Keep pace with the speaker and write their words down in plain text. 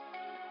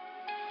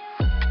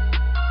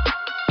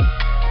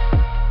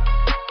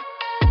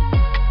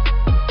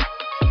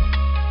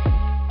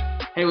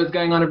Hey, what's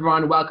going on,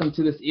 everyone? Welcome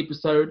to this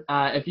episode.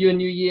 If you're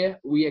new here,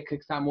 we at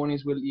Kickstart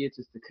Mornings, we're here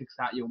just to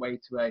kickstart your way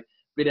to a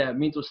better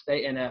mental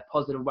state and a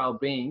positive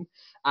well-being.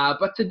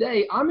 But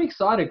today, I'm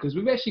excited because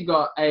we've actually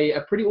got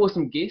a pretty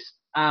awesome guest.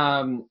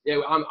 I'm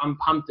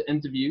pumped to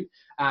interview.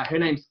 Her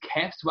name's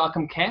Cass.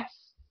 Welcome, Cass.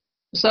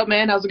 What's up,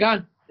 man? How's it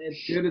going?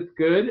 It's good. It's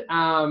good.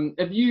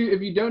 If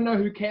you don't know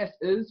who Cass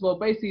is, well,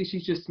 basically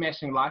she's just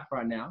smashing life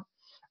right now.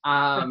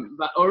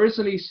 But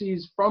originally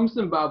she's from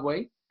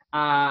Zimbabwe.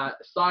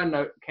 Side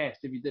note, Cass,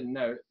 if you didn't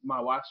know, my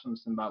wife's from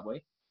Zimbabwe.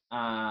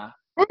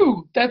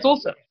 Ooh, that's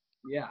awesome.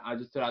 Yeah, I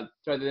just thought I'd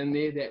throw that in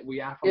there that we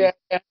are from.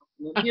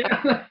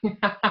 Yeah.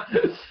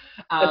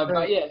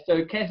 But yeah,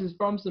 so Cass is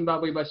from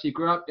Zimbabwe, but she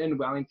grew up in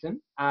Wellington,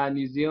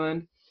 New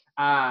Zealand.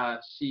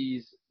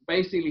 She's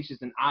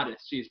an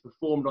artist. She's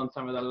performed on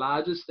some of the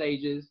largest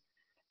stages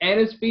and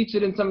is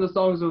featured in some of the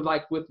songs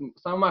with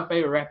some of my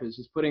favorite rappers.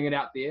 Just putting it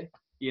out there,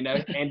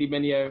 Andy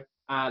Mineo,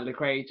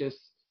 Lecrae, just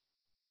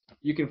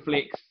You Can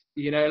Flex,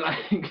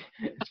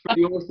 it's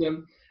pretty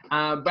awesome.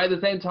 But at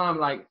the same time,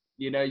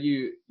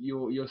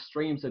 your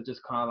streams are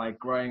just kind of like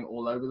growing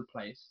all over the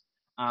place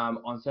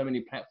on so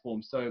many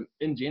platforms. So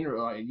in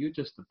general, you're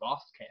just the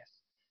boss, Cass.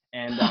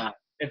 And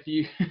if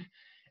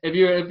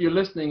you're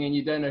listening and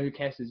you don't know who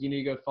Cass is, you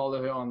need to go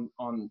follow her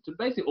on to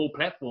basically all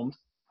platforms.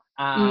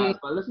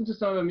 But listen to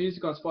some of her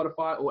music on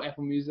Spotify or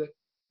Apple Music,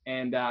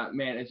 and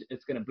man,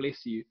 it's gonna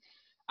bless you.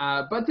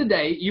 But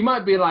today you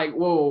might be like,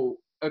 whoa,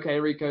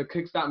 okay, Rico,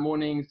 Kickstart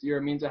Mornings, you're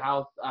a mental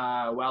health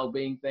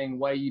well-being thing.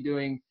 What are you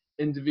doing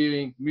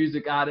interviewing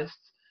music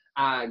artists?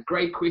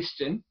 Great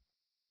question.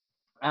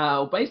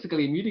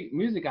 Basically,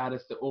 music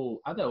artists are all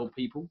other old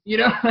people,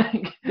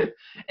 and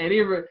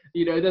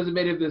it doesn't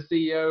matter if the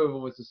CEO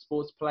or it's a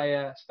sports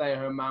player,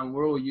 stay-at-home mom,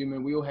 we're all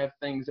human. We all have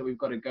things that we've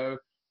got to go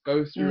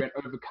through and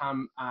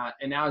overcome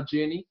in our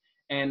journey.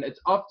 And it's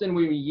often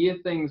when we hear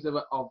things of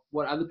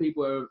what other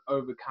people have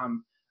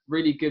overcome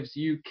really gives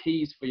you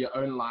keys for your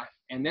own life.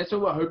 And that's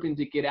what we're hoping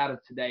to get out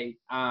of today.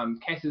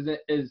 Cass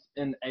is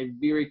in a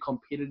very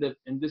competitive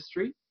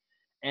industry.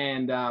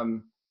 And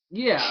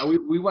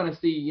we want to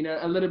see,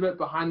 a little bit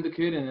behind the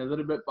curtain, a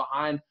little bit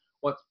behind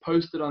what's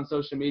posted on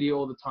social media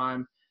all the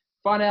time.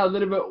 Find out a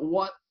little bit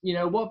what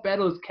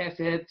battles Cass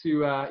had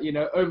to,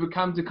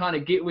 overcome to kind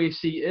of get where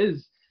she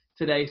is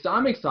today. So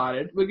I'm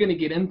excited. We're going to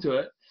get into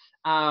it.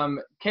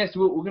 Cass,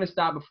 we're going to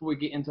start before we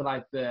get into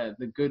the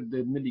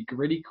nitty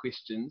gritty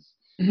questions.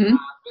 Mm-hmm.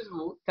 First of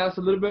all, tell us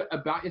a little bit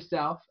about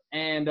yourself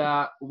and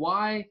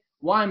why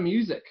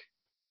music?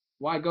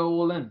 Why go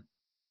all in?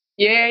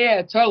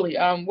 Yeah, totally.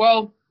 My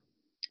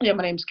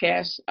name's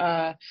Cass,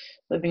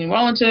 living in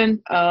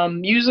Wellington.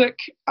 Music,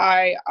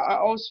 I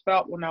always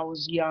felt when I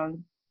was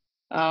young,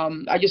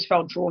 I just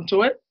felt drawn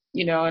to it,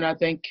 and I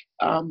think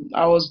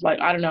I was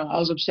I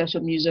was obsessed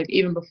with music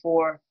even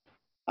before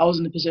I was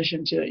in the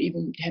position to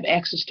even have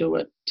access to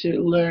it, to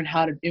learn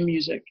how to do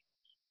music.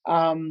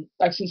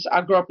 Since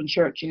I grew up in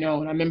church, and I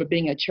remember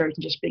being at church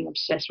and just being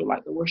obsessed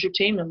with the worship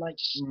team and I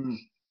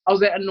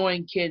was that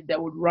annoying kid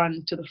that would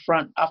run to the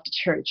front after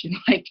church and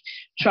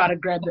try to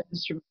grab the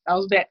instrument. I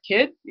was that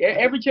kid.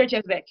 Every church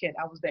has that kid.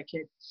 I was that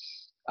kid.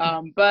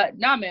 But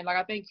nah, man,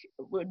 I think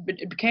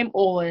it became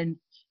all in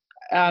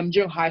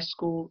during high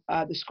school.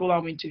 The school I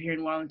went to here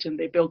in Wellington,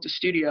 they built a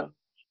studio,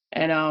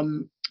 and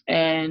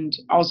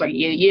I was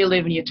year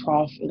 11, year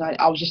 12, and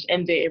I was just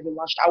in there every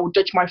lunch. I would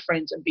ditch my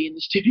friends and be in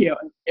the studio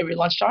every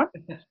lunchtime.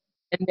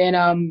 And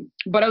then,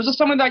 but it was just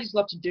something that I just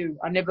loved to do.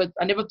 I never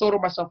thought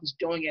of myself as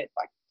doing it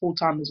full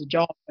time as a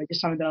job.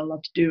 Just something that I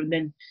love to do. And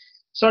then,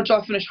 so until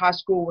I finished high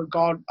school,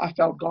 I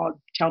felt God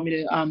tell me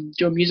to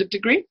do a music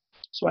degree.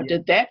 So I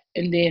did that.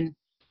 And then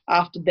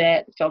after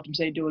that, I felt him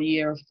say do a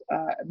year of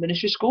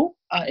ministry school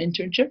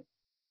internship.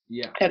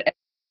 Yeah. At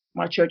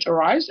my church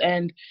Arise,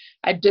 and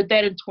I did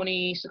that in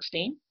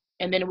 2016.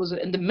 And then it was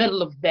in the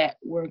middle of that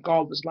where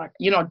God was like,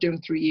 "You're not doing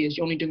 3 years.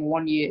 You're only doing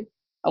 1 year.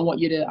 I want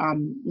you to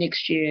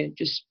next year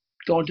just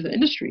go into the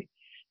industry,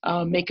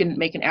 make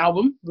an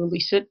album,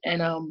 release it." And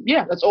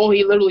that's all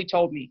he literally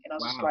told me. And I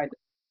was just like,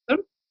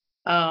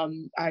 I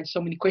had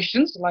so many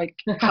questions,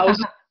 how does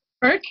it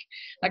work?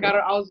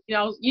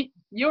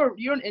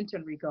 You're an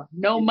intern, Rico.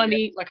 No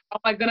money. How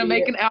am I gonna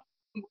make an album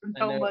with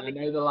no money? I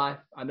know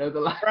the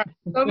life.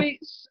 Right.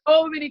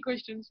 So many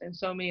questions and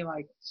so many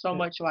so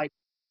much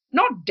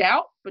not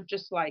doubt, but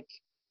just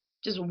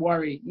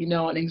worry,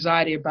 and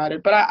anxiety about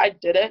it. But I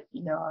did it,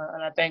 and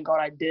I thank God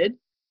I did.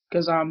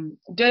 Because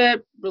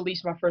did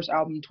release my first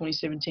album in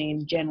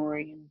 2017,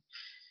 January, and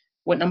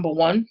went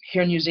 #1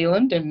 here in New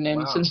Zealand. And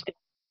wow. Since then,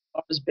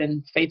 God has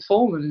been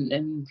faithful.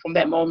 And from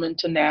that moment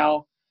to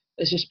now,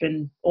 it's just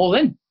been all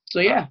in. So,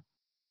 yeah,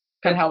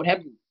 kind of how it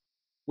happened.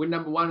 We're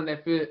 #1 in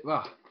that first.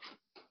 Wow.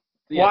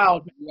 Yeah,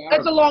 wow.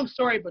 That's a long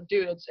story, but,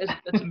 dude, it's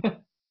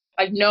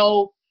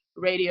no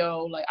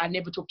radio. I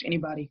never talked to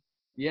anybody.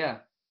 Yeah.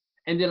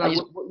 And then,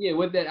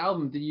 with that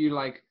album, did you,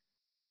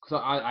 because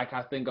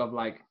I think of,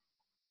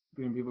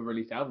 when people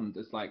release albums,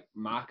 it's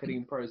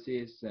marketing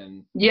process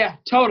and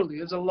totally.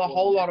 There's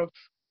whole lot of.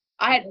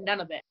 I had none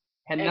of that.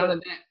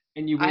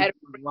 And you went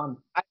one.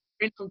 I had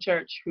friend from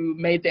church who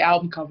made the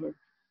album cover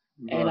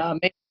and Right.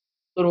 made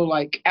a little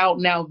like out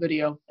now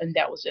video, and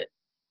that was it.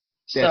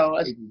 That's So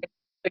it's crazy.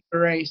 the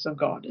grace of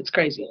God. It's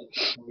crazy.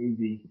 That's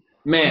crazy.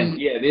 Man, Mm.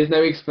 yeah, there's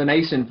no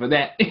explanation for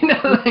that. You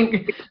know,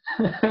 like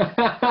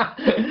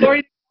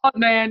Glory to God,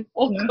 man.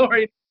 All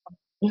glory.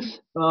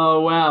 oh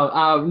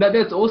wow. No,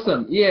 that's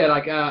awesome. Yeah,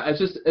 like it's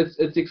just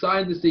it's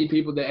exciting to see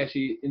people that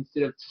actually,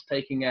 instead of just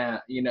taking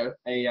a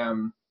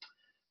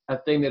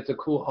thing that's a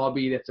cool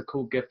hobby, that's a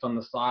cool gift on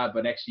the side,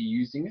 but actually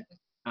using it,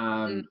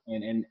 Mm.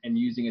 and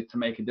using it to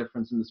make a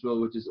difference in this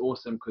world, which is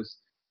awesome because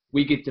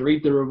we get to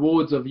reap the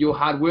rewards of your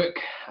hard work,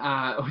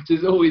 which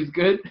is always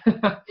good.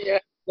 Yeah.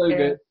 So Yeah.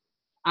 good.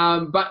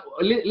 But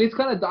let's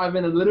kind of dive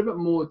in a little bit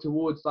more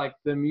towards like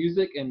the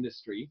music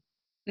industry.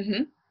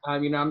 Mhm.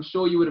 You know, I'm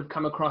sure you would have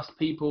come across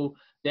people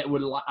that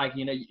would like,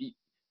 you know,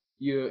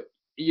 you're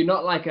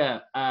not like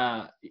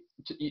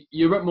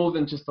you're a bit more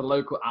than just a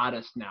local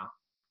artist now.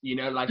 You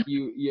know, like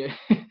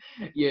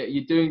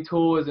you're doing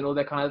tours and all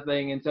that kind of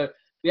thing. And so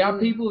there are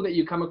Mm. people that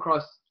you come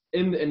across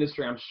in the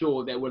industry, I'm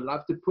sure, that would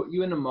love to put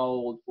you in a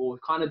mold or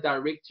kind of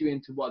direct you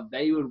into what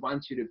they would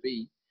want you to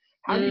be.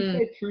 How do you Mm.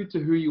 stay true to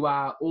who you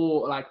are,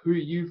 or like who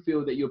you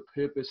feel that your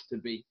purpose to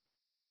be?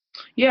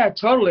 Yeah,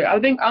 totally. I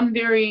think I'm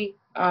very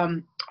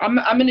I'm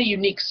in a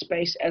unique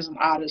space as an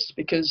artist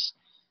because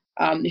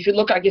if you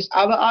look, I guess,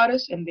 other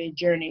artists and their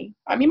journey,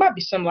 I mean, it might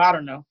be similar, I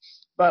don't know.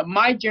 But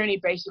my journey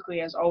basically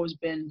has always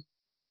been,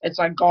 it's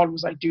like God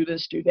was like, do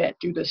this, do that,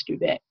 do this, do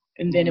that.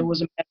 And then it Mm,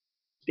 was a matter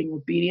of being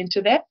obedient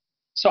to that.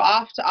 So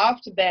after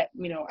that,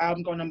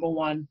 album go number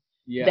one,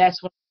 yeah,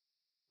 that's when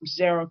from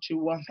 0 to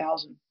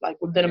 1,000. Like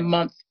within a yeah,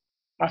 month,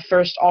 my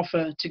first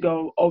offer to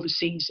go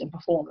overseas and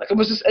perform. Like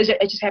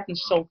it just happened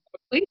so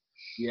quickly.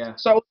 yeah,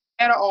 So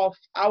matter of,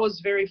 I was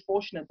very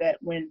fortunate that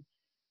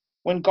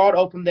when God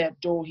opened that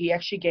door, He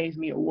actually gave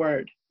me a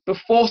word.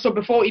 Before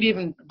it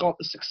even got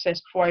the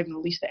success, before I even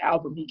released the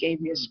album, He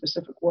gave me a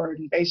specific word,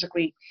 and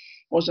basically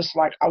was just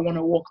like, I want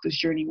to walk this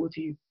journey with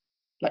you.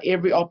 Like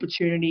every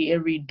opportunity,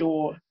 every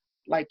door,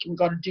 like we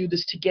got to do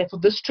this together. For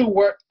this to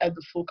work at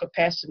the full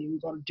capacity, we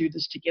got to do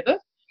this together.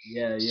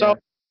 yeah, So yeah,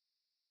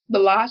 the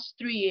last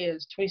 3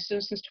 years,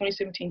 since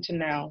 2017 to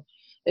now,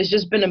 it's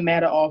just been a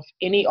matter of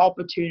any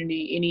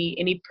opportunity,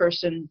 any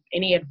person,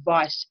 any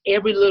advice,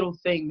 every little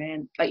thing,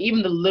 man. Like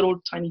even the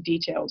little tiny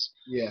details.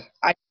 yeah,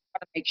 I try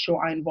to make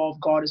sure I involve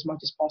God as much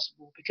as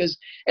possible because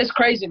it's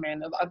crazy,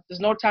 man. There's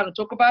no time to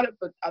talk about it,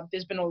 but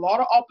there's been a lot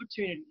of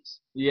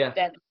opportunities yeah,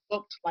 that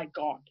looked like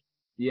God.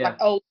 Like, yeah,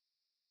 oh,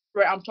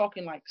 right, I'm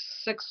talking like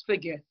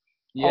 6-figure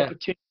yeah.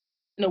 opportunity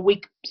in a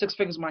week, 6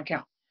 figures in my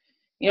account.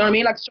 You know what I Wow.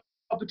 mean? Like so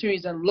many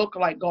opportunities that look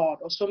like God,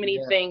 or so many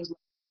Yeah. things.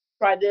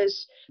 Try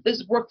this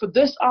work for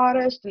this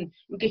artist, and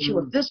we get you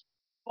with Mm, this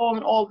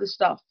and all this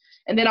stuff.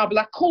 And then I'll be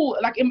like, cool.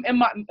 Like in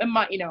my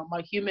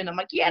my human, I'm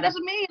like, yeah, that's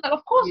me. Like,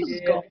 of course this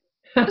is yeah. God.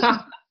 This is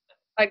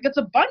like it's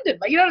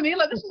abundant. Like you know what I mean?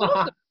 Like this is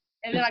awesome.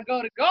 And then I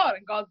go to God,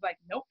 and God's like,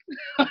 nope.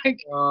 Like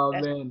Oh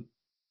that's man.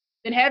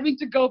 then having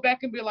to go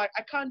back and be like,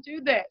 I can't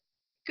do that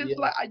because Yeah.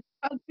 like I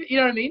can't, you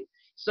know what I mean?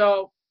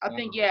 So I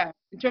think Wow. yeah,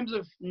 in terms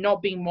of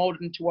not being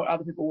molded into what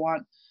other people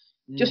want,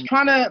 just Mm,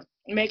 trying to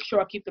make sure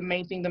I keep the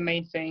main thing the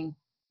main thing,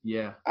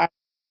 yeah.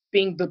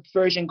 being the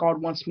version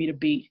God wants me to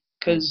be.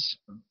 Awesome. Because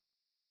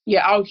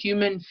yeah, our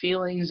human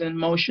feelings and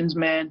emotions,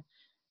 man,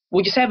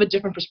 we just have a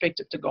different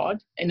perspective to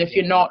God. And if Yeah.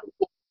 you're not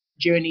walking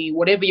the journey,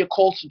 whatever you're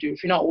called to do,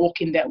 if you're not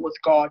walking that with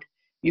God,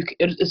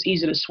 it's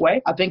easy to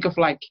sway. I think of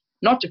like,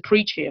 not to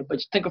preach here,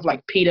 but think of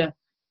like Peter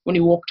when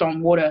he walked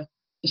on water.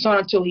 It's not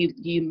until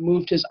he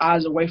moved his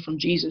eyes away from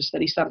Jesus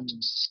that he started to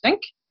Mm,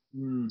 sink.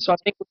 mm, So I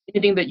think with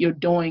anything that you're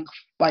doing,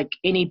 like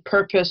any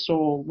purpose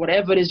or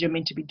whatever it is you're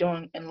meant to be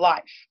doing in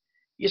life,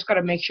 you just got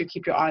to make sure you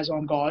keep your eyes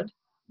on God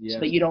so yeah.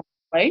 that you don't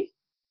play.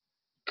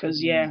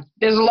 Because Mm, yeah,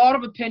 there's a lot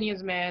of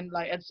opinions, man.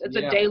 Like it's a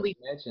yeah. I daily,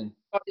 imagine.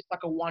 it's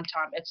like a one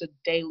time. It's a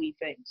daily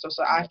thing. So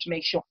I Yeah. have to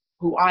make sure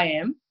who I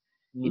am.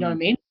 You know what I Mm,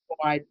 mean? So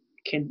I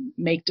can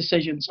make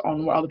decisions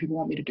on what other people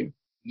want me to do.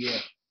 yeah.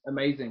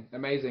 Amazing.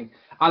 Amazing.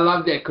 I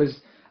love that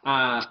because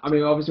I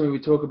mean, obviously, when we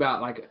talk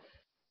about like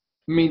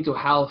mental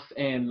health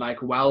and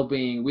like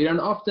well-being, we don't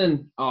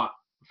often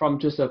from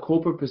just a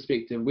corporate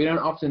perspective, we don't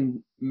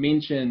often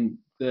mention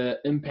the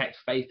impact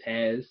faith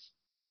has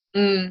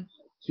Mm,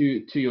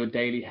 to your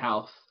daily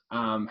health.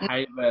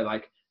 However,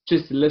 like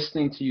just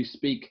listening to you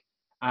speak,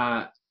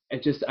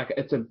 it just like,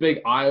 it's a big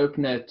eye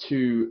opener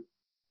to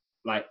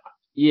like,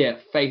 yeah,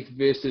 faith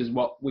versus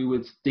what we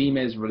would deem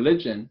as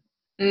religion.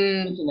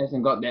 mm, Religion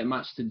hasn't got that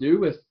much to do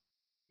with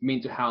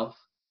mental health,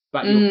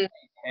 but your mm, faith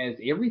has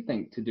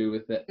everything to do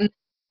with it. mm,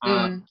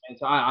 Um, mm, and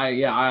so I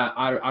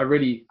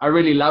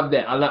really love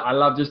that. I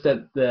love just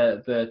that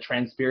the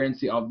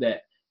transparency of that.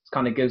 It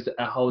kind of gives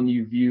a whole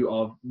new view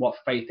of what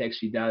faith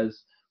actually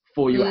does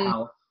for your mm,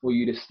 health, for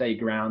you to stay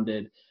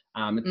grounded.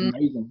 It's mm,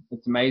 amazing.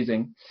 It's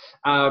amazing.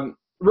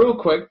 Real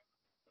quick,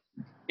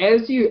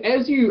 as you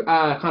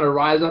kind of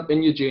rise up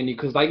in your journey,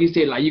 because like you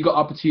said, like you got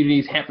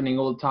opportunities happening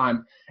all the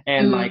time,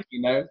 and mm, like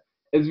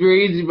it's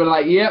very easy, but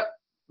like, yep,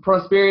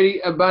 prosperity,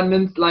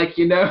 abundance, like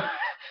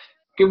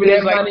give me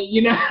that money,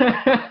 you know.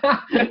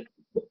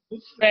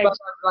 But Thanks.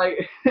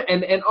 like,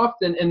 and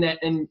often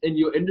in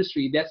your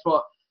industry, that's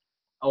what,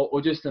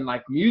 or just in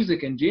like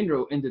music in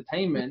general,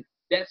 entertainment,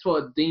 that's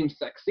what deems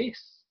success.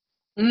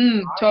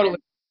 Totally.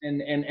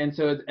 And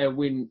so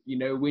when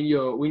when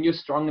you're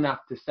strong enough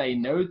to say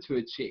no to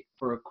a check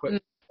for a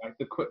quick, like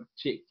the quick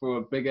check for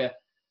a bigger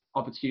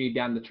opportunity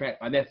down the track,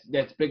 like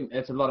that's big.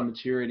 That's a lot of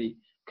maturity.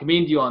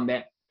 Commend you on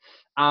that.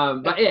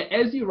 But yeah,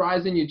 as you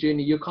rise in your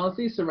journey, you're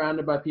constantly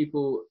surrounded by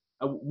people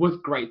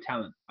with great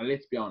talent. Like,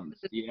 let's be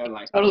honest,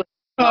 like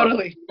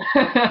Totally.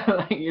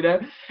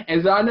 like,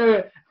 as I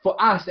know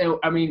for us, and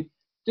I mean,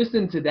 just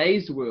in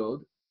today's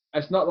world,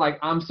 it's not like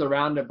I'm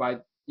surrounded by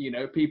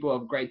people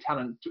of great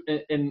talent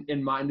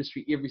in my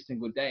industry every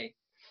single day.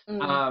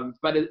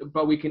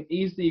 But we can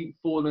easily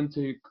fall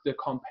into the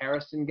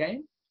comparison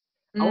game.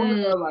 I want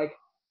to know, like,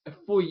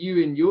 for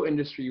you in your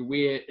industry,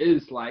 where it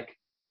is like,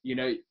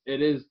 it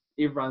is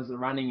everyone's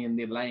running in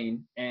their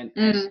lane, and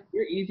it's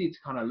very easy to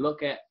kind of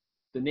look at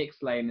the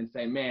next lane and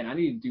say, man, I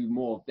need to do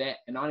more of that,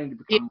 and I need to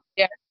become.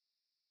 Yeah.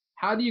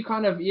 How do you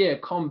kind of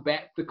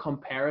combat the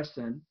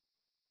comparison,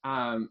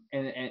 and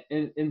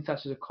in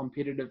such a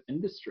competitive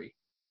industry?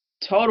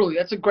 Totally.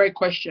 That's a great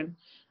question.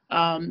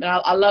 And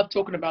I love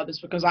talking about this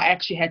because I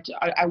actually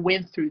I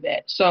went through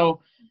that.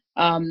 So,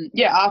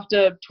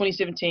 after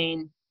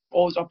 2017,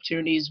 all those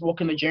opportunities,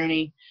 walking the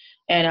journey.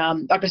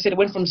 And like I said, it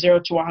went from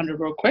 0 to 100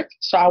 real quick.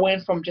 So I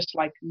went from just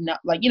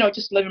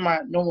just living my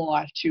normal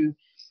life to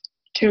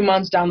 2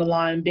 months down the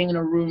line, being in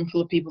a room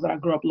full of people that I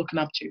grew up looking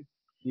up to.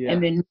 Yeah.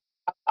 And then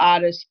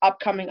artists,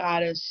 upcoming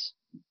artists,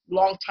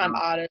 long-time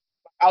artists.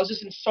 I was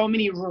just in so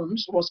many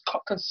rooms, was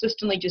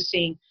consistently just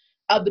seeing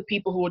other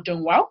people who were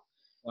doing well,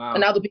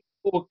 and other people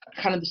who were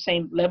kind of the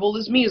same level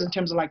as me, as in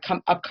terms of like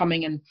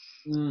upcoming. And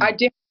I'm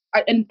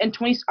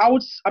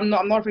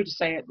not afraid to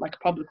say it, like,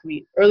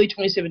 publicly. Early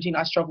 2017,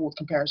 I struggled with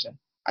comparison.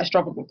 I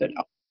struggled with it,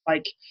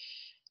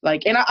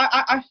 and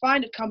I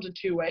find it comes in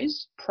two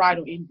ways: pride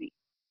or envy.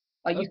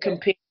 Like, you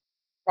compare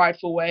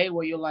prideful way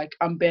where you're like,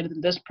 I'm better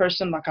than this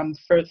person, like I'm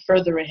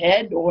further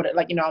ahead, or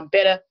I'm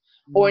better,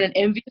 or in an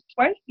envious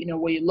way,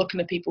 where you're looking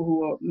at people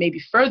who are maybe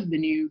further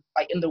than you,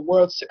 like in the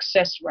world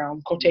success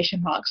realm,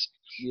 quotation marks,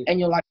 and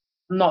you're like,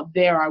 I'm not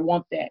there, I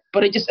want that.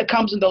 But it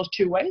comes in those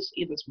two ways.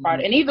 Either it's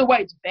pride, and either way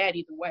it's bad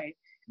either way,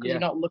 because you're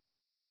not looking.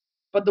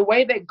 But the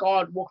way that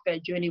God walked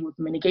that journey with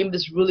me, and he gave me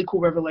this really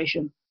cool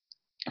revelation.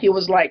 He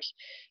was like,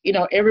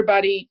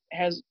 everybody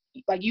has,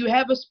 like, you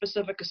have a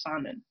specific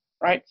assignment,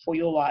 right, for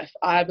your life.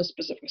 I have a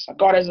specific assignment.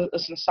 God has an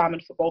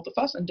assignment for both of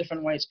us in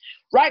different ways.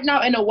 Right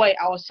now, in a way,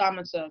 our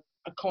assignments are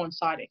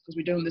coinciding, because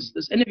we're doing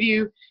this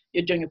interview,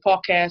 you're doing a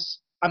podcast,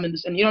 I'm in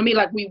this, and you know what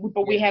I mean?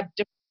 Like, we have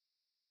different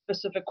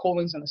specific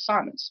callings and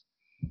assignments.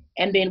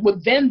 And then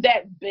within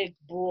that big,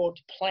 broad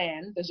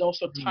plan, there's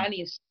also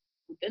tiny assignments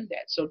within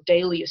that. So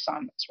daily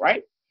assignments,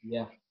 right?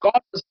 Yeah.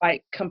 God was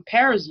like,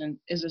 comparison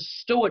is a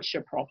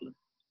stewardship problem.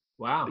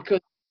 Wow. Because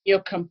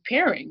you're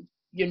comparing,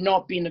 you're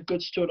not being a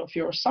good steward of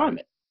your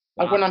assignment.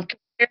 Like, when I'm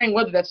comparing,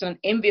 whether that's in an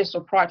envious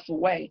or prideful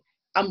way,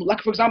 I'm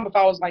like, for example, if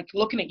I was like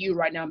looking at you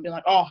right now and being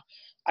like, oh,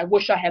 I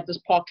wish I had this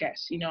podcast,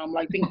 I'm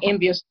like being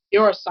envious of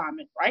your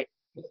assignment, right?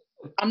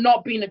 I'm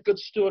not being a good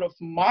steward of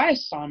my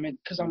assignment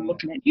because I'm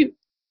looking at you.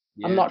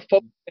 I'm not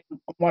focusing on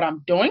what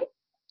I'm doing.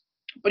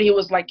 But he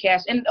was like,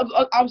 Cass, and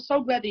I was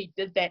so glad that he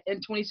did that in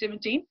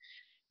 2017,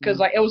 because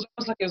like, it was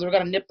almost like, we're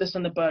going to nip this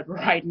in the bud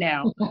right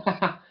now.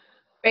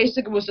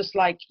 Basically, it was just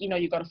like,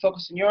 you got to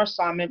focus on your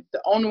assignment.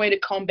 The only way to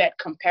combat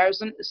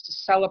comparison is to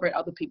celebrate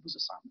other people's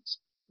assignments.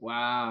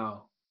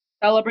 Wow.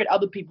 Celebrate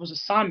other people's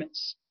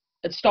assignments.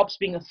 It stops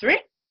being a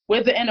threat,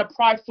 whether in a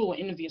prideful or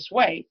envious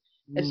way.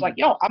 It's like,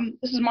 yo,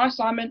 this is my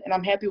assignment, and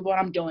I'm happy with what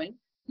I'm doing.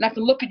 And I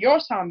can look at your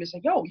assignment and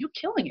say, yo, you're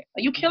killing it.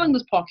 Like, you're killing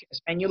this podcast,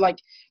 man. You're like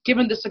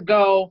giving this a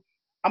go.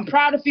 I'm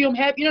proud of you. I'm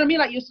happy. You know what I mean?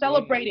 Like, you're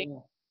celebrating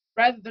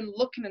rather than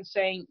looking at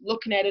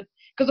it.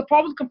 Because the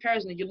problem with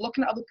comparison is you're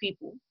looking at other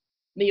people,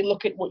 then you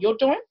look at what you're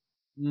doing.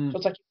 So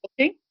it's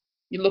like,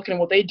 you're looking at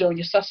what they're doing,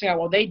 you're sussing out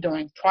what they're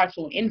doing,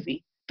 prideful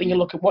envy. Then you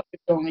look at what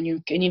you're doing,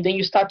 and then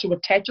you start to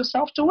attach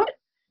yourself to it.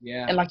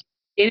 Yeah. And like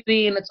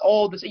identity, and it's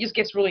all this. It just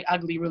gets really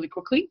ugly really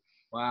quickly.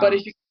 Wow. But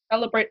if you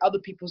celebrate other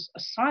people's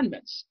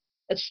assignments,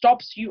 it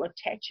stops you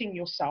attaching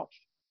yourself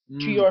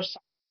to your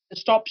assignment. It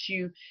stops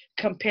you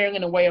comparing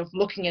in a way of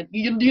looking at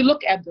you. You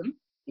look at them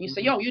and you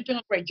say, yo, you're doing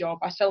a great job.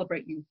 I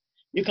celebrate you.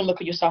 You can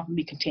look at yourself and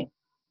be content.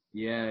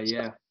 Yeah.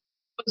 So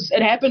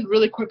it happened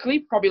really quickly,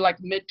 probably like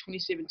mid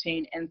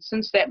 2017. And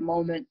since that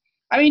moment,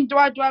 I mean, do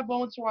I have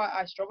moments where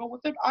I struggle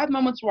with it? I have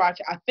moments where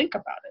I think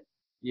about it.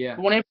 Yeah.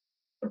 But when I think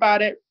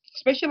about it,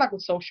 especially like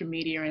with social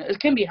media, and it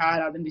can be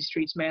hard out in these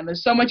streets, man.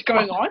 There's so much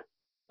going on.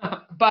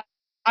 But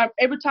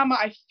every time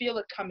I feel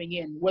it coming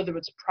in, whether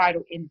it's pride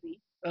or envy,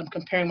 I'm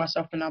comparing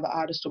myself to another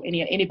artist or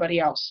anybody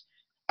else,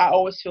 I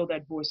always feel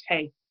that voice,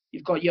 hey,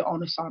 you've got your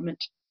own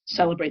assignment,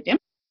 celebrate them.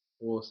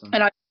 Awesome.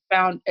 And I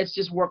found it's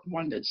just worked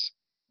wonders.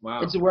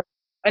 Wow. It's worked.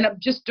 And I'm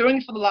just doing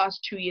it for the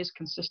last 2 years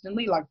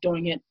consistently, like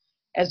doing it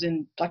as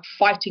in like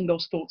fighting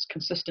those thoughts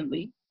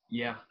consistently.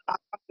 Yeah. I'm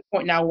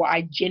point now where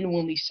I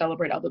genuinely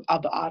celebrate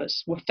other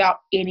artists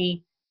without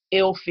any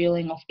ill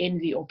feeling of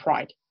envy or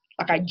pride.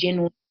 Like I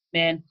genuinely,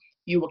 man,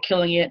 you were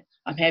killing it.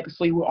 I'm happy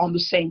for you. We're on the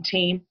same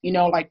team. You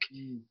know, like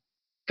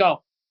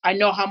go. I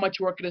know how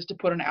much work it is to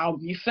put an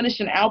album. You finish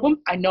an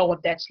album, I know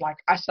what that's like.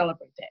 I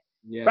celebrate that.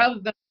 Yeah. Rather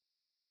than,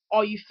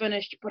 oh, you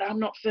finished, but I'm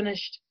not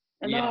finished.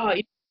 And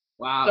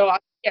wow. So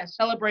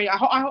celebrate. I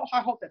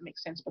hope that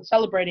makes sense. But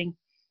celebrating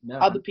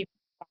other people's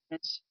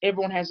assignments.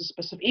 Everyone has a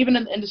specific. Even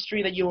in the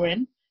industry that you're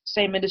in,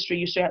 same industry,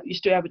 you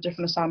still have a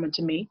different assignment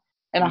to me,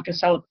 and I can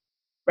celebrate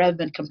rather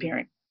than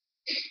comparing.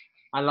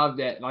 I love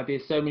that. Like,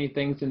 there's so many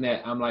things in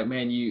that. I'm like,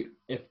 man,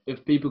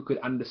 if people could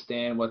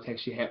understand what's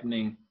actually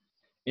happening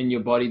in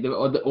your body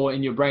or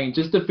in your brain,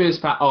 just the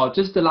first part,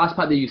 just the last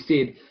part that you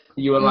said,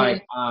 you were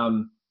like,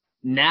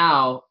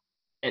 now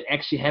it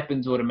actually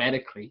happens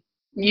automatically.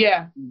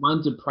 Yeah. You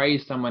want to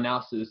praise someone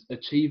else's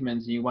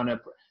achievements. You want to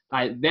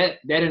like that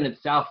in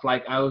itself.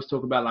 Like I always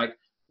talk about, like,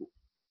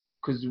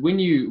 because when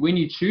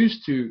you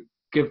choose to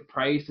give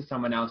praise to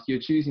someone else, you're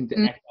choosing to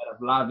act out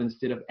of love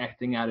instead of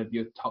acting out of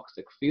your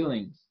toxic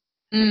feelings.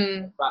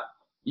 But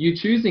you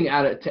choosing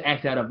to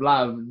act out of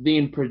love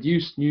then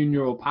produce new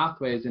neural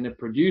pathways, and it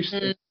produced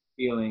a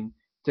feeling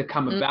to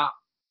come about,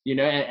 you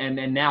know,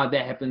 and now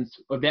that happens,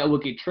 or that will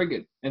get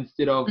triggered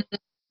instead of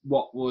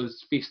what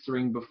was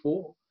festering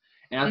before.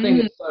 And I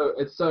think it's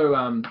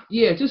so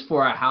just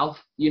for our health,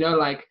 you know,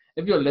 like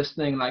if you're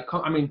listening, like,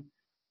 I mean,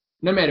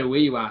 no matter where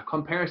you are,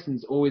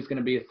 comparison's always going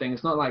to be a thing.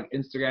 It's not like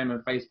Instagram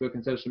and Facebook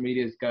and social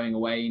media is going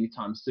away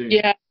anytime soon.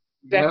 Yeah,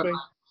 exactly. You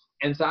know?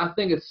 And so I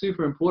think it's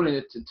super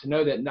important to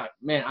know that, no,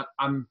 man,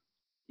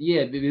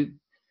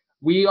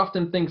 we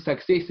often think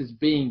success is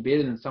being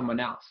better than someone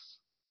else.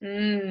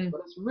 But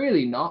it's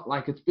really not.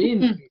 Like, it's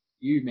being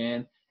you,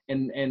 man.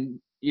 And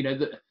you know,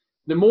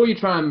 the more you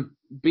try and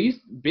be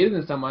better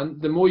than someone,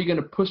 the more you're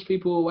going to push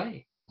people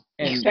away.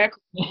 And,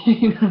 exactly.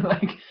 You know,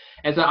 like,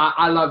 and so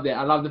I love that.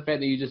 I love the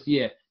fact that you just,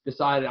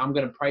 decided I'm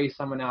going to praise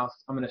someone else.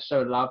 I'm going to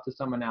show love to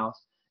someone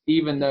else,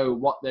 even though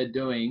what they're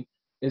doing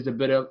is a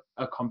bit of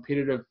a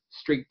competitive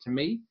streak to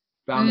me.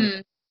 But I'm going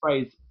to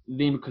praise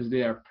them because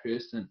they're a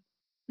person.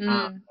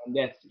 And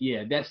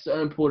that's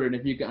so important.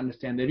 If you can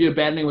understand that, if you're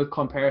battling with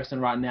comparison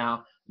right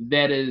now,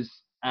 that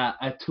is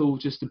a tool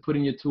just to put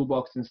in your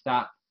toolbox and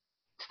start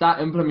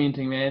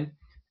implementing, man.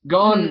 Go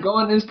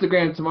on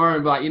Instagram tomorrow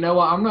and be like, you know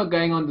what? I'm not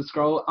going on to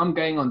scroll. I'm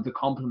going on to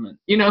compliment.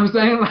 You know what I'm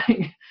saying?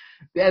 Like,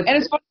 that's. And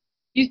it's funny.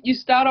 You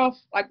start off,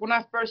 like, when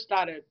I first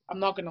started, I'm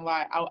not going to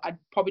lie, I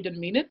probably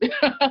didn't mean it.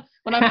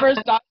 When I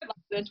first started, like,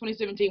 in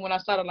 2017, when I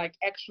started, like,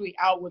 actually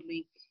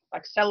outwardly,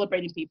 like,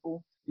 celebrating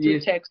people through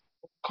text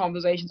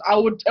conversations,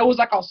 it was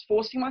like I was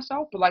forcing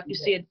myself, but like you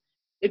said,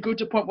 it grew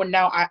to a point where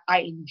now I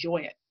enjoy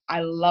it. I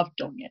love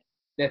doing it.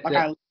 It's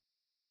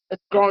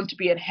grown to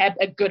be a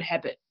good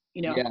habit,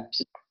 you know. Yeah.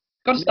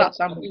 Got to start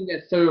somewhere. I think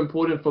that's so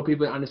important for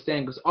people to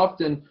understand, because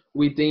often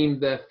we deem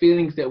the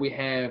feelings that we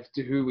have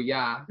to who we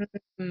are,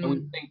 and we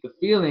think the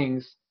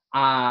feelings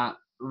are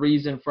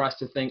reason for us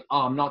to think,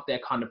 oh, I'm not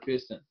that kind of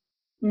person.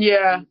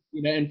 Yeah.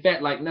 You know, in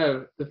fact, like,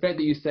 no, the fact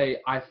that you say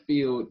I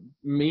feel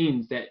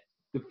means that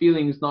the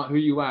feeling is not who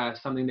you are,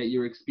 it's something that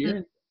you're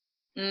experiencing.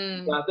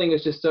 So I think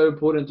it's just so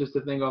important just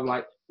to think of,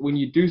 like, when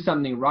you do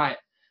something right,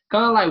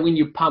 kind of like when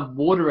you pump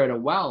water at a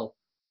well,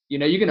 you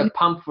know, you're going to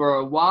pump for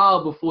a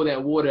while before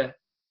that water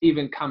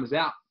even comes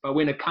out, but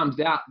when it comes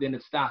out, then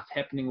it starts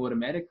happening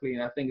automatically.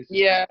 And I think it's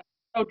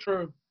so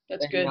true.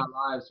 That's good. In our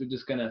lives, we've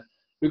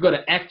got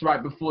to act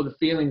right before the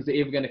feelings are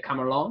ever going to come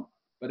along.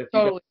 But if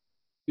you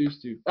choose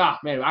to,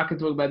 man, I can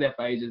talk about that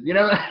for ages. You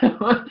know,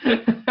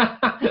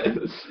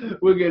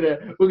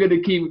 we're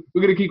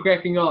gonna keep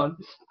cracking on.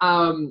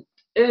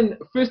 And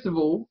first of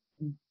all,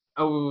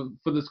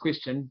 for this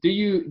question, do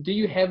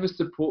you have a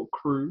support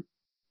crew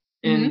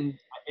in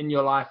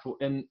your life, or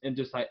in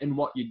just like in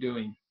what you're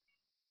doing?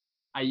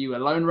 Are you a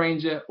lone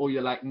ranger, or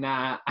you're like,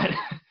 nah, I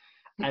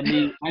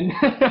need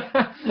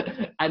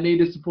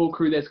a support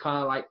crew that's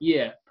kind of like,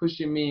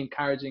 pushing me,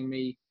 encouraging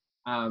me.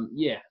 I'm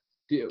a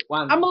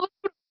little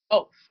bit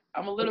both.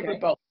 I'm a little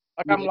bit both.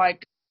 Like, I'm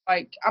like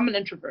I'm an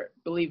introvert,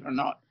 believe it or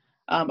not.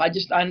 I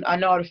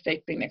know how to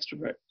fake being an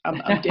extrovert.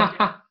 I'm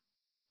different.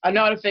 I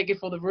know how to fake it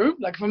for the room.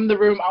 Like, from the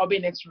room, I'll be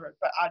an extrovert,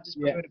 but I just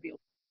prefer to be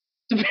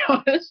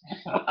honest.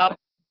 But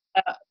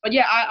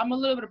I'm a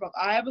little bit of both.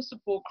 I have a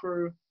support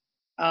crew.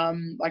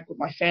 Like with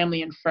my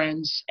family and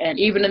friends, and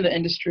even in the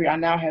industry, I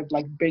now have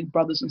like big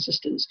brothers and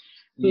sisters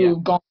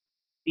who've gone to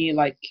be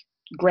like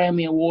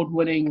Grammy Award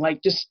winning,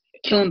 like just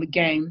killing the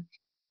game.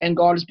 And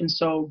God has been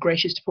so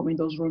gracious to put me in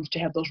those rooms to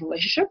have those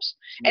relationships.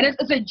 And it's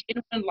a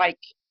genuine, like,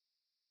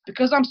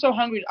 because I'm so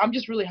hungry, I'm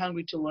just really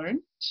hungry to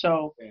learn.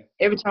 So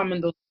every time I'm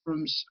in those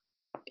rooms,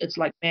 it's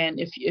like, man,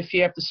 if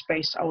you have the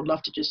space, I would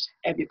love to just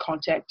have your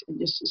contact and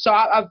just. So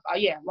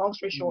long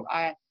story short,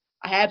 I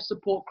have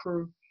support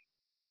crew.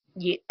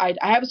 I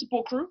have a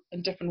support crew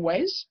in different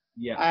ways.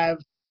 I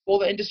have all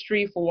the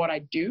industry for what I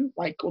do.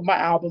 Like with my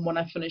album, when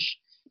I finish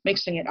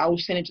mixing it, I will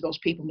send it to those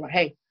people and be like,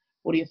 hey,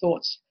 what are your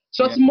thoughts?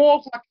 So it's more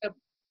of like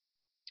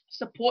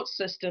support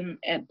system,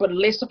 but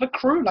less of a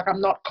crew. Like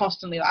I'm not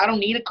constantly. I don't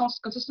need it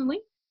consistently.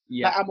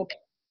 Yeah. Like I'm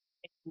okay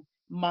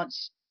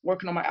months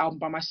working on my album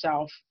by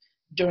myself,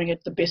 doing it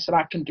the best that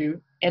I can do,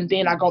 and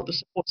then I got the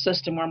support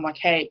system where I'm like,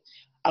 hey,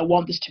 I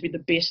want this to be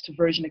the best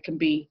version it can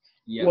be.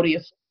 Yeah. What are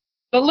your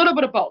a little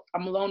bit of both.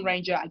 I'm a lone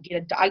ranger.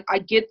 I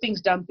get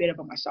things done better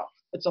by myself.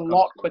 It's a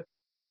lot quicker,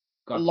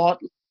 a lot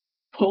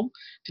pull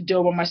to do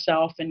it by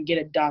myself and get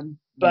it done.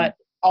 But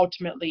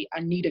ultimately, I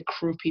need a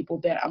crew of people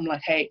that I'm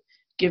like, hey,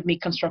 give me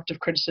constructive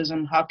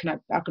criticism. How can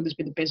this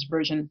be the best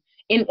version?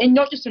 And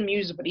not just in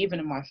music, but even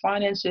in my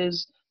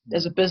finances.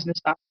 There's a business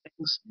side of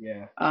things.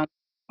 Yeah. I'm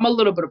a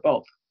little bit of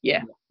both.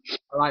 Yeah.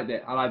 I like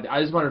that.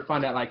 I just wanted to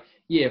find out, like,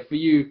 yeah, for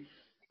you,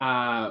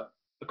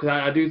 because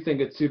I do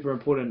think it's super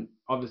important,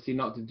 obviously,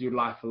 not to do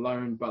life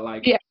alone, but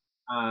like,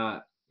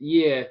 I'm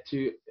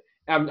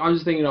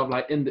just thinking of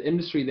like in the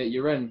industry that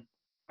you're in,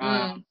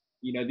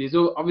 you know, there's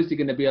obviously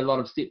going to be a lot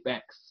of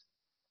setbacks,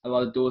 a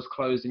lot of doors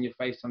closed in your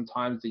face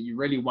sometimes that you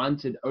really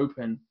wanted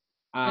open.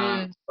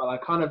 But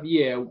like kind of,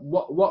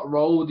 what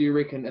role do you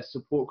reckon a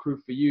support crew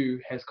for you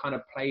has kind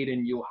of played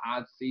in your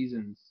hard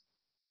seasons?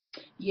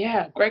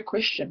 Yeah, great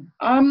question.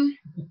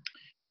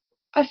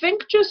 I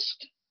think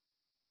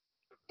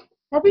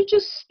probably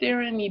just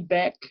steering me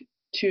back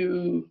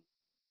to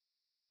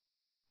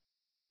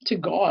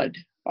God,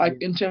 like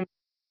in terms of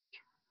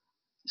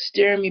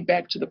steering me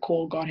back to the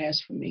call God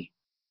has for me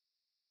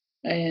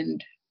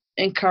and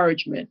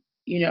encouragement.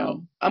 You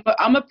know,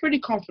 I'm a pretty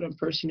confident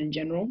person in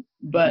general,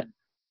 but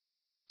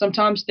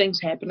sometimes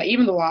things happen. Like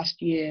even the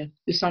last year,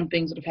 there's some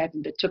things that have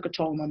happened that took a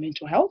toll on my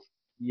mental health.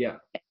 Yeah.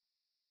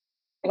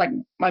 Like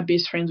my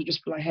best friends would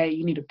just be like, "Hey,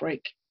 you need a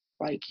break.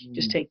 Like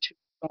just take two."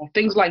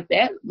 Things like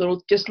that.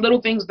 Little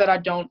things that I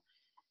don't.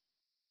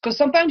 Because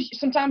sometimes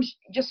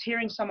just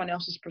hearing someone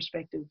else's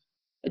perspective,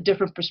 a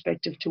different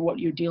perspective to what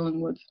you're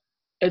dealing with,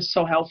 is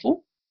so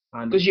helpful.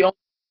 Because you only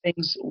see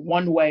things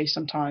one way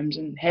sometimes,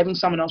 and having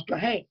someone else be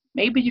like, "Hey,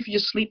 maybe if you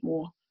just sleep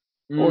more,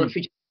 or if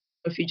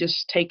you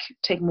just take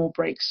more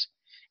breaks,"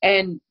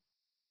 and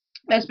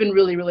that's been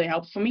really, really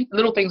helpful for me.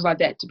 Little things like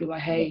that to be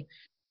like, "Hey,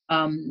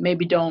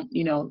 maybe don't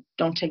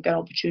take that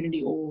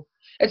opportunity," or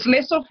it's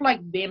less of like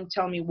them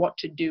telling me what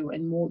to do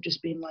and more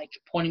just being like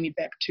pointing me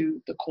back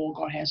to the call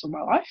God has on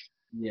my life.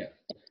 Yeah,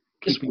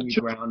 keeping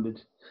you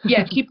grounded.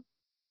 Yeah,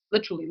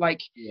 literally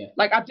like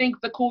I think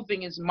the cool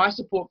thing is my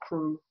support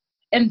crew,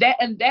 and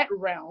that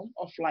realm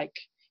of like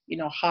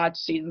hard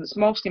seasons. It's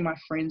mostly my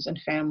friends and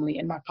family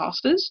and my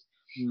pastors.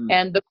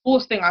 And the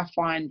coolest thing I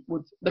find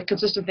with the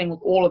consistent thing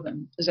with all of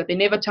them is that they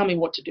never tell me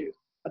what to do,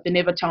 but they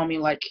never tell me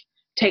like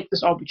take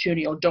this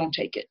opportunity or don't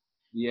take it.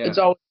 Yeah, it's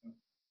always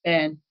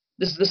and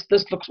this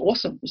looks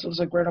awesome. This looks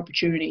like a great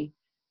opportunity.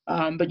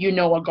 But you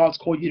know what God's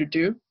called you to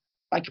do.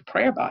 Like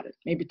pray about it.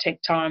 Maybe take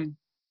time,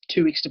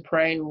 2 weeks to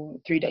pray or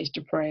 3 days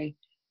to pray,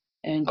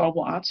 and God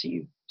will answer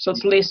you. So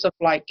it's less of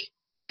like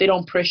they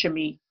don't pressure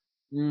me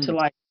to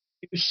like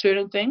do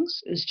certain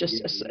things. It's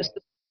just it's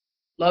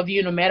love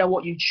you no matter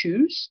what you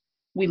choose.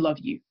 We love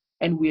you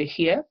and we're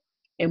here,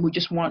 and we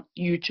just want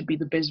you to be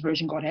the best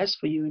version God has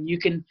for you. And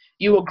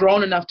you are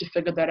grown enough to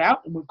figure that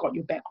out, and we've got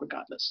your back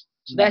regardless.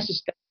 So that's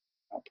just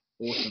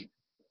awesome.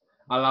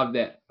 I love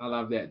that.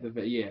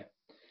 Yeah,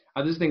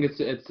 I just think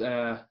it's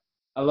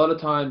a lot of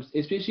times,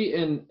 especially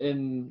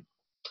in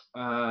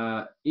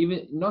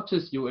even not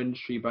just your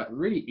industry, but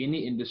really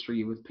any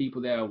industry, with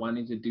people that are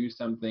wanting to do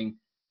something,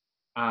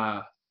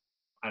 I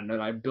don't know,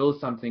 like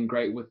build something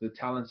great with the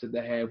talents that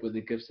they have, with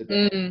the gifts that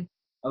they have.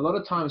 A lot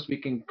of times we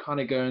can kind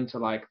of go into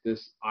like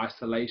this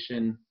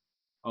isolation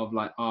of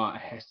like, oh,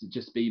 it has to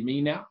just be me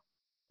now.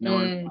 No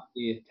one's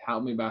here to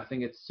help me. But I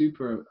think it's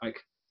super like,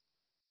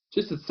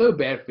 just it's so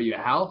bad for your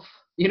health,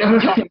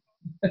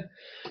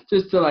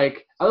 just to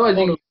like, otherwise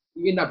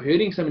you end up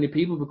hurting so many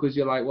people because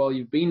you're like, well,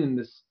 you've been in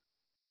this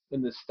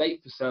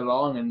state for so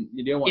long, and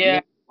you don't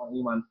want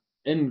anyone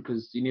in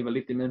because you never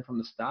let them in from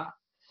the start.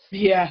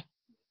 Yeah.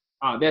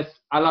 I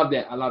love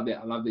that. I love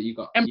that you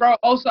got. And bro,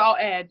 also I'll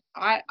add,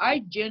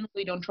 I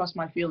genuinely don't trust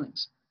my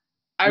feelings.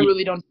 I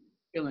really don't trust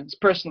my feelings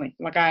personally.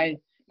 Like I'm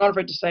not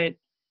afraid to say it.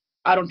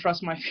 I don't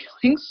trust my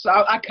feelings. So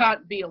I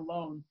can't be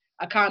alone.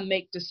 I can't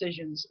make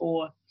decisions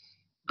or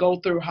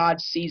go through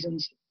hard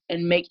seasons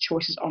and make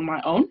choices on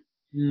my own.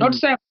 Not to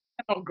say I'm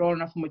not grown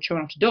enough or mature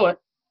enough to do it.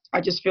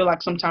 I just feel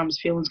like sometimes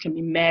feelings can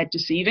be mad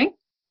deceiving.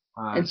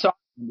 And so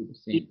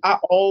 100%. I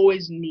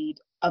always need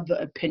other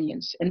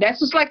opinions. And that's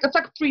just like, it's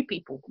like 3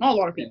 people, not a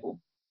lot of people.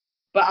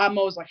 But I'm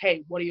always like,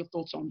 hey, what are your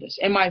thoughts on this?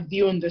 Am I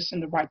viewing this in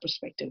the right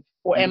perspective?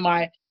 Or am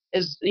I,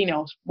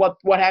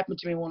 what happened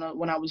to me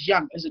when I was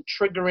young? Is it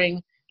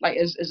triggering? Like,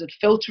 is it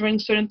filtering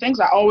certain things?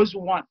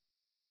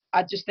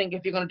 I just think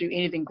if you're going to do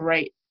anything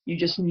great, you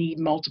just need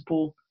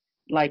multiple,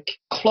 like,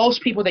 close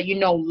people that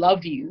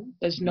love you.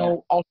 There's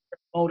no ulterior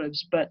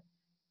motives, but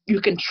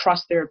you can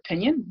trust their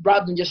opinion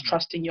rather than just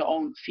trusting your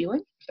own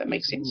feeling, if that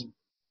makes sense.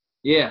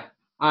 Yeah,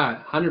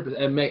 100%.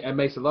 It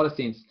makes a lot of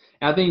sense.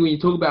 And I think when you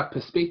talk about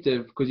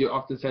perspective, because you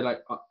often say, like,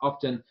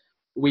 often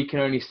we can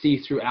only see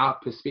through our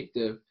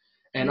perspective,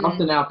 And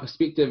often our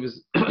perspective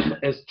is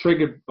is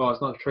triggered, well,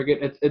 it's not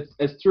triggered.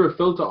 It's through a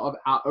filter of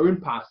our own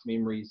past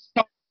memories.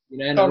 You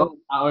know, and a lot of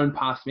our own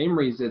past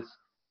memories, it's,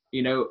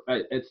 you know,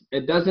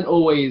 it doesn't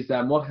always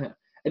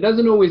it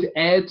doesn't always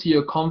add to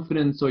your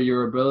confidence or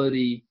your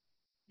ability,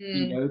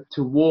 you know,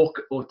 to walk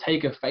or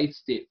take a faith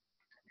step.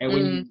 And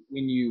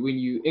when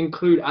you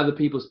include other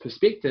people's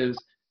perspectives,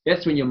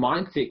 that's when your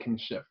mindset can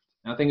shift.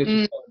 And I think it's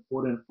just so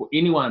important for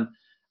anyone,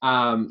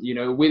 you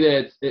know,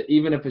 whether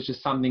even if it's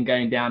just something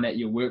going down at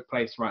your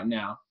workplace right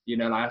now, you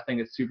know, like, I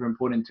think it's super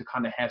important to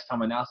kind of have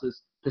someone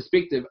else's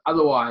perspective.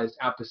 Otherwise,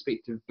 our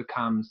perspective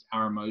becomes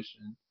our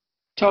emotion.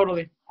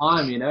 Totally.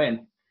 You know,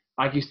 and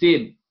like you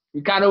said,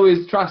 we can't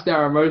always trust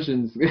our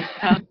emotions. They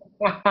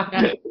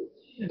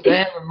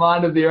have a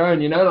mind of their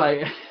own, you know,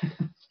 like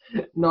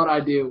not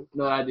ideal.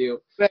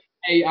 But,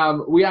 hey,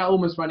 we are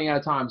almost running out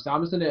of time, so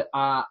I'm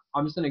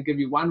just gonna give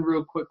you one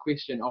real quick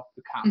question off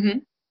the cuff.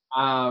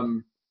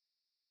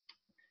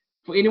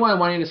 For anyone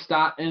wanting to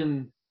start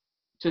in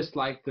just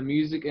like the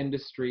music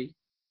industry,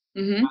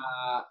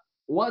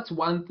 what's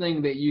one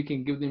thing that you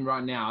can give them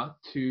right now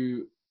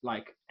to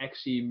like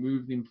actually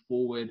move them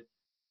forward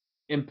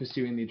in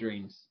pursuing their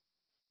dreams?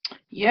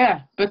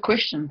 Yeah, good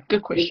question.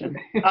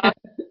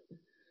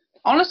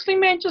 Honestly,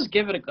 man, just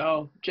give it a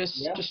go.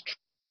 Just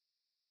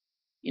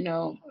you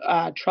know,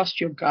 trust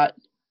your gut,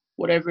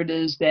 whatever it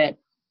is that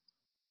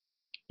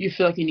you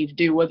feel like you need to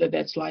do, whether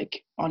that's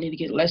like, I need to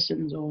get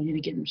lessons, or I need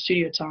to get in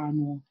studio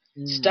time, or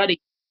study.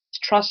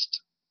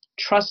 Trust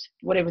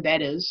whatever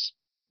that is,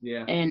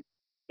 and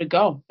to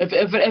go. If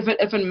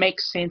it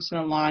makes sense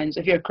and aligns,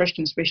 if you're a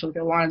Christian, especially if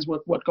it aligns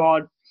with what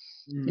God,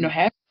 you know,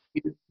 has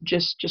for you,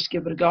 just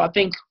give it a go. I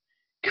think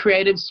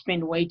creatives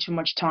spend way too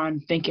much time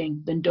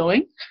thinking than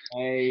doing.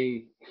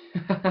 Hey.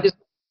 Just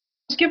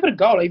give it a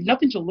go. Like, you have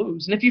nothing to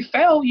lose. And if you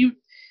fail,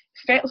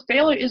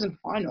 failure isn't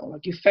final.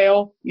 Like, you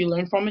fail, you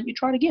learn from it, you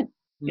try it again.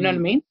 You know what I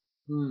mean?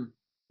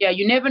 Yeah,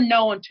 you never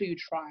know until you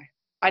try.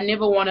 I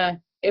never want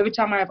to. Every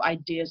time I have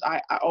ideas, I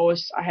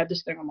have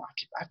this thing. I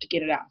have to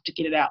get it out.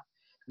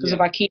 Because if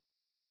I keep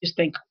just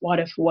think, what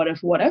if?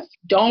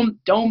 Don't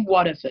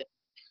what if it.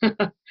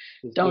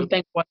 Don't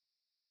think what.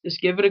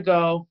 Just give it a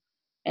go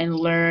and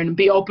learn.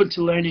 Be open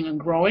to learning and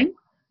growing.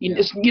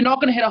 You're not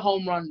going to hit a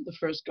home run the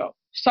first go.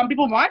 Some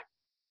people might.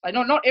 Like,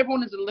 not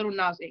everyone is a Little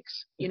Nas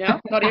X, you know?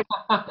 Not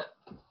everyone.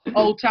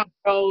 Old Town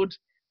Road,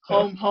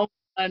 home,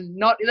 and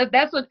not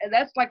that's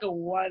like a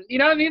one. You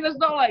know what I mean? It's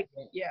not like,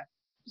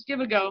 just give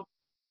it a go,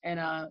 and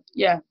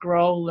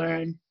grow,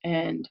 learn,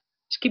 and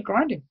just keep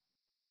grinding.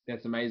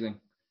 That's amazing.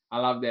 I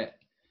love that.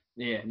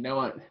 Yeah, no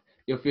one.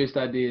 Your first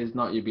idea is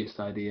not your best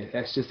idea.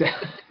 That's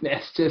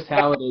just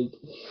how it is.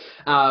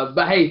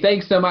 But hey,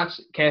 thanks so much,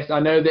 Cass.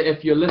 I know that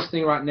if you're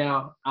listening right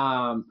now,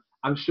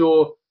 I'm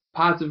sure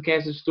parts of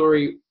Cass's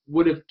story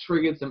would have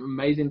triggered some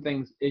amazing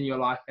things in your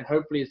life, and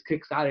hopefully it's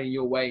kickstarting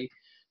your way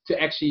to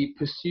actually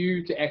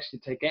pursue, to actually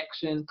take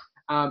action,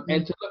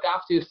 and to look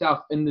after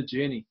yourself in the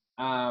journey.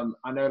 I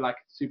know, like,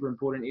 it's super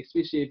important,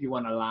 especially if you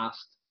want to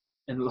last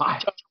in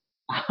life,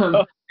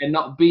 and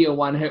not be a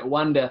one-hit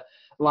wonder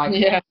like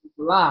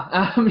people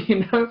are.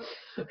 You know,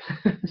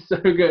 so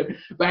good.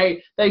 But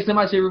hey, thanks so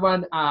much,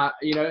 everyone.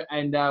 You know,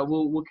 and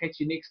we'll catch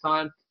you next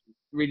time.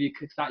 Really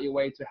kickstart your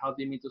way to a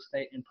healthy mental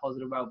state and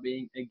positive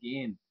well-being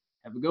again.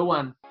 Have a good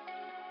one.